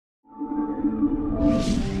How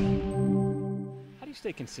do you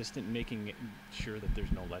stay consistent in making sure that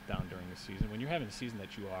there's no letdown during the season? When you're having a season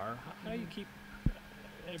that you are, how do you keep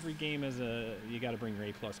every game as you got to bring your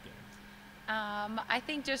A-plus game? I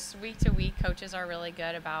think just week to week, coaches are really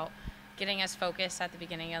good about getting us focused at the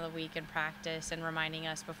beginning of the week in practice and reminding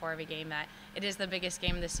us before every game that it is the biggest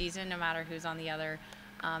game of the season, no matter who's on the other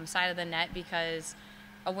side of the net, because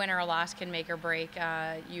a win or a loss can make or break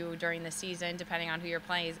you during the season, depending on who you're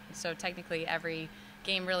playing. So technically, every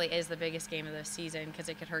game really is the biggest game of the season because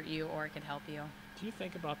it could hurt you or it could help you. Do you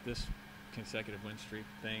think about this consecutive win streak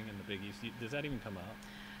thing in the Big East? Does that even come up?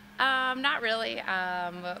 Not really.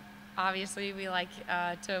 Obviously, we like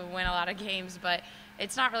to win a lot of games, but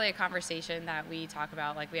it's not really a conversation that we talk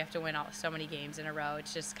about. Like, we have to win so many games in a row.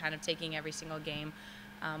 It's just kind of taking every single game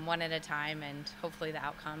one at a time, and hopefully the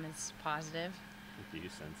outcome is positive. Do you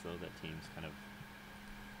sense, though, that teams kind of,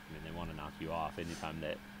 I mean, they want to knock you off anytime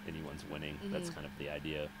that anyone's winning? Mm-hmm. That's kind of the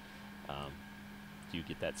idea. Do you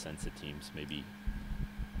get that sense that teams maybe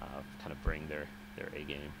kind of bring their A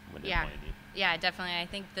game when they're playing you? Yeah, definitely. I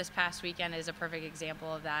think this past weekend is a perfect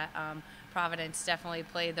example of that. Providence definitely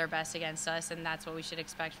played their best against us, and that's what we should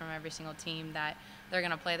expect from every single team, that they're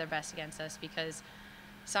going to play their best against us, because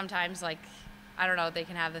sometimes, like, I don't know, they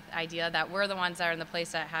can have the idea that we're the ones that are in the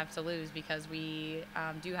place that have to lose because we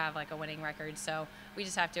do have like a winning record. So we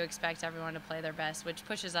just have to expect everyone to play their best, which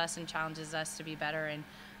pushes us and challenges us to be better, and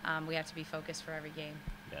we have to be focused for every game.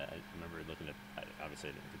 Yeah, I remember looking at, obviously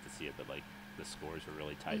I didn't get to see it, but like the scores were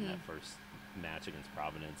really tight in that first match against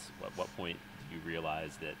Providence. At what point did you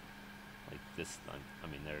realize that, like, this, I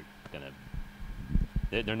mean, they're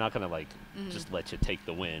not going to, like, just let you take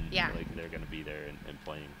the win. Yeah. Like, they're going to be there and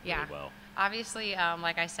playing really well. Obviously,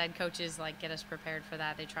 like I said, coaches, like, get us prepared for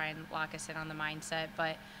that. They try and lock us in on the mindset.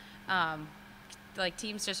 But, like,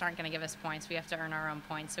 teams just aren't going to give us points. We have to earn our own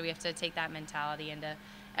points. So we have to take that mentality into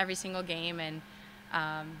every single game. And,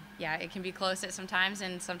 yeah, it can be close at sometimes,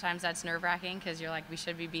 and sometimes that's nerve-wracking because you're like, we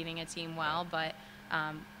should be beating a team well. But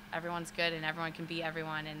everyone's good, and everyone can beat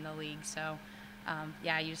everyone in the league. So,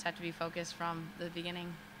 yeah, you just have to be focused from the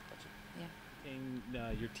beginning. Yeah.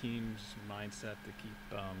 And your team's mindset to keep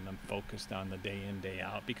them focused on the day in, day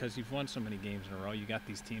out, because you've won so many games in a row. You got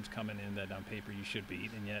these teams coming in that on paper you should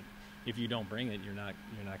beat, and yet if you don't bring it, you're not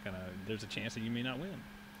gonna. There's a chance that you may not win.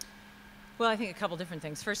 Well, I think a couple different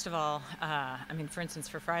things. First of all, I mean, for instance,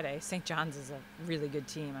 for Friday, St. John's is a really good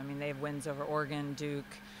team. I mean, they have wins over Oregon,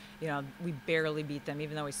 Duke. You know, we barely beat them.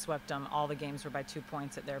 Even though we swept them, all the games were by 2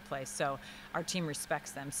 points at their place. So our team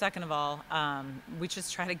respects them. Second of all, we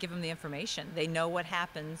just try to give them the information. They know what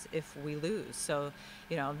happens if we lose. So,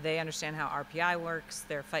 you know, they understand how RPI works.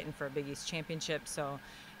 They're fighting for a Big East championship. So,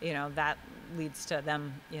 you know, that leads to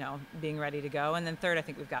them, you know, being ready to go. And then third, I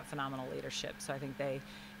think we've got phenomenal leadership. So I think they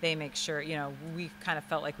make sure, you know, we kind of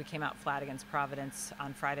felt like we came out flat against Providence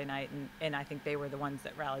on Friday night, and I think they were the ones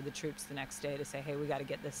that rallied the troops the next day to say, hey, we got to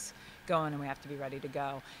get this going and we have to be ready to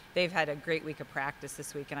go. They've had a great week of practice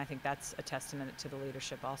this week, and I think that's a testament to the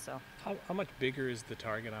leadership also. How much bigger is the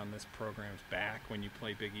target on this program's back when you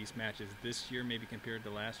play Big East matches this year maybe compared to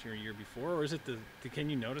last year or year before, or is it can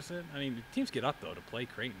you notice it? I mean, teams get up, though, to play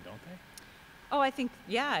Creighton, don't they? Oh, I think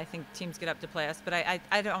teams get up to play us, but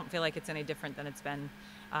I don't feel like it's any different than it's been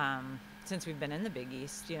since we've been in the Big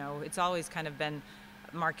East. You know, it's always kind of been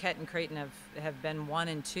Marquette and Creighton have been 1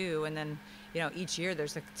 and 2, and then, you know, each year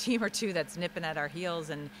there's a team or two that's nipping at our heels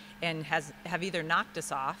and have either knocked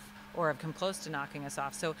us off or have come close to knocking us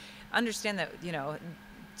off. So understand that, you know,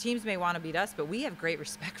 teams may want to beat us, but we have great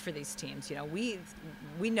respect for these teams. You know, we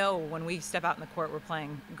know when we step out in the court, we're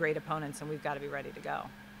playing great opponents, and we've got to be ready to go.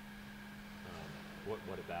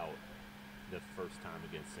 What about the first time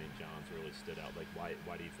against St. John's really stood out? Like, why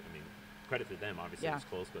do you I mean, credit to them, obviously it was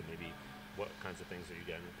close, but maybe what kinds of things have you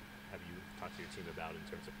talked to your team about in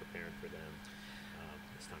terms of preparing for them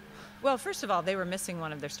this time around? Well, first of all, they were missing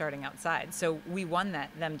one of their starting outside, so we won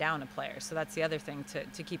them down a player. So that's the other thing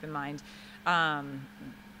to keep in mind.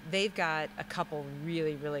 They've got a couple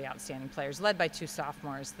really, really outstanding players, led by 2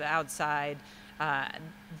 sophomores. The outside,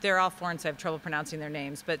 they're all foreign, so I have trouble pronouncing their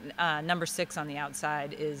names, but number 6 on the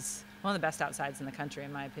outside is one of the best outsides in the country,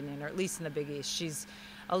 in my opinion, or at least in the Big East. She's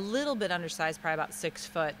a little bit undersized, probably about 6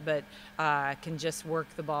 foot, but can just work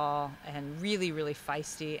the ball and really, really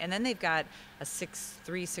feisty. And then they've got a 6'3",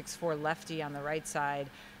 6'4" lefty on the right side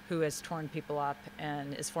who has torn people up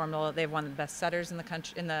and is formidable. They have one of the best setters in the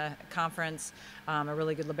country, in the conference, a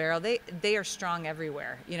really good libero. They are strong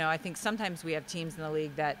everywhere. You know, I think sometimes we have teams in the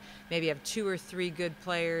league that maybe have 2 or 3 good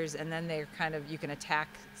players, and then they're kind of, you can attack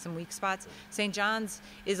some weak spots. St. John's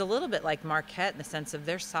is a little bit like Marquette in the sense of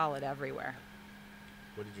they're solid everywhere.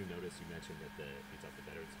 What did you notice? You mentioned that you thought the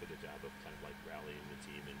veterans did a good job of kind of like rallying the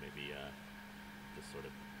team and maybe just sort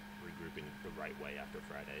of regrouping the right way after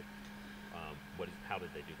Friday. How did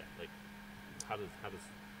they do that? Like, how does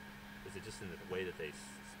is it just in the way that they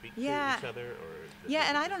speak to each other, or? Yeah,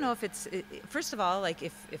 and I don't know if it's first of all, like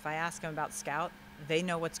if I ask them about scout, they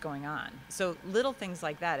know what's going on. So little things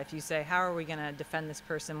like that. If you say, how are we going to defend this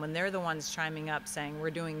person, when they're the ones chiming up saying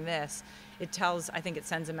we're doing this, I think it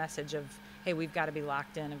sends a message of, hey, we've got to be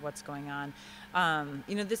locked in of what's going on.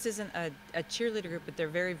 This isn't a cheerleader group, but they're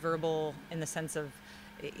very verbal in the sense of,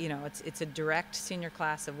 it's a direct senior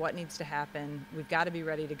class of what needs to happen. We've got to be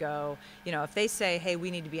ready to go. If they say, hey,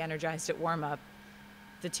 we need to be energized at warm up,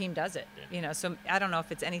 the team does it. Yeah. So I don't know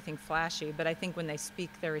if it's anything flashy, but I think when they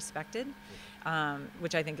speak, they're respected,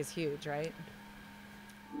 which I think is huge, right?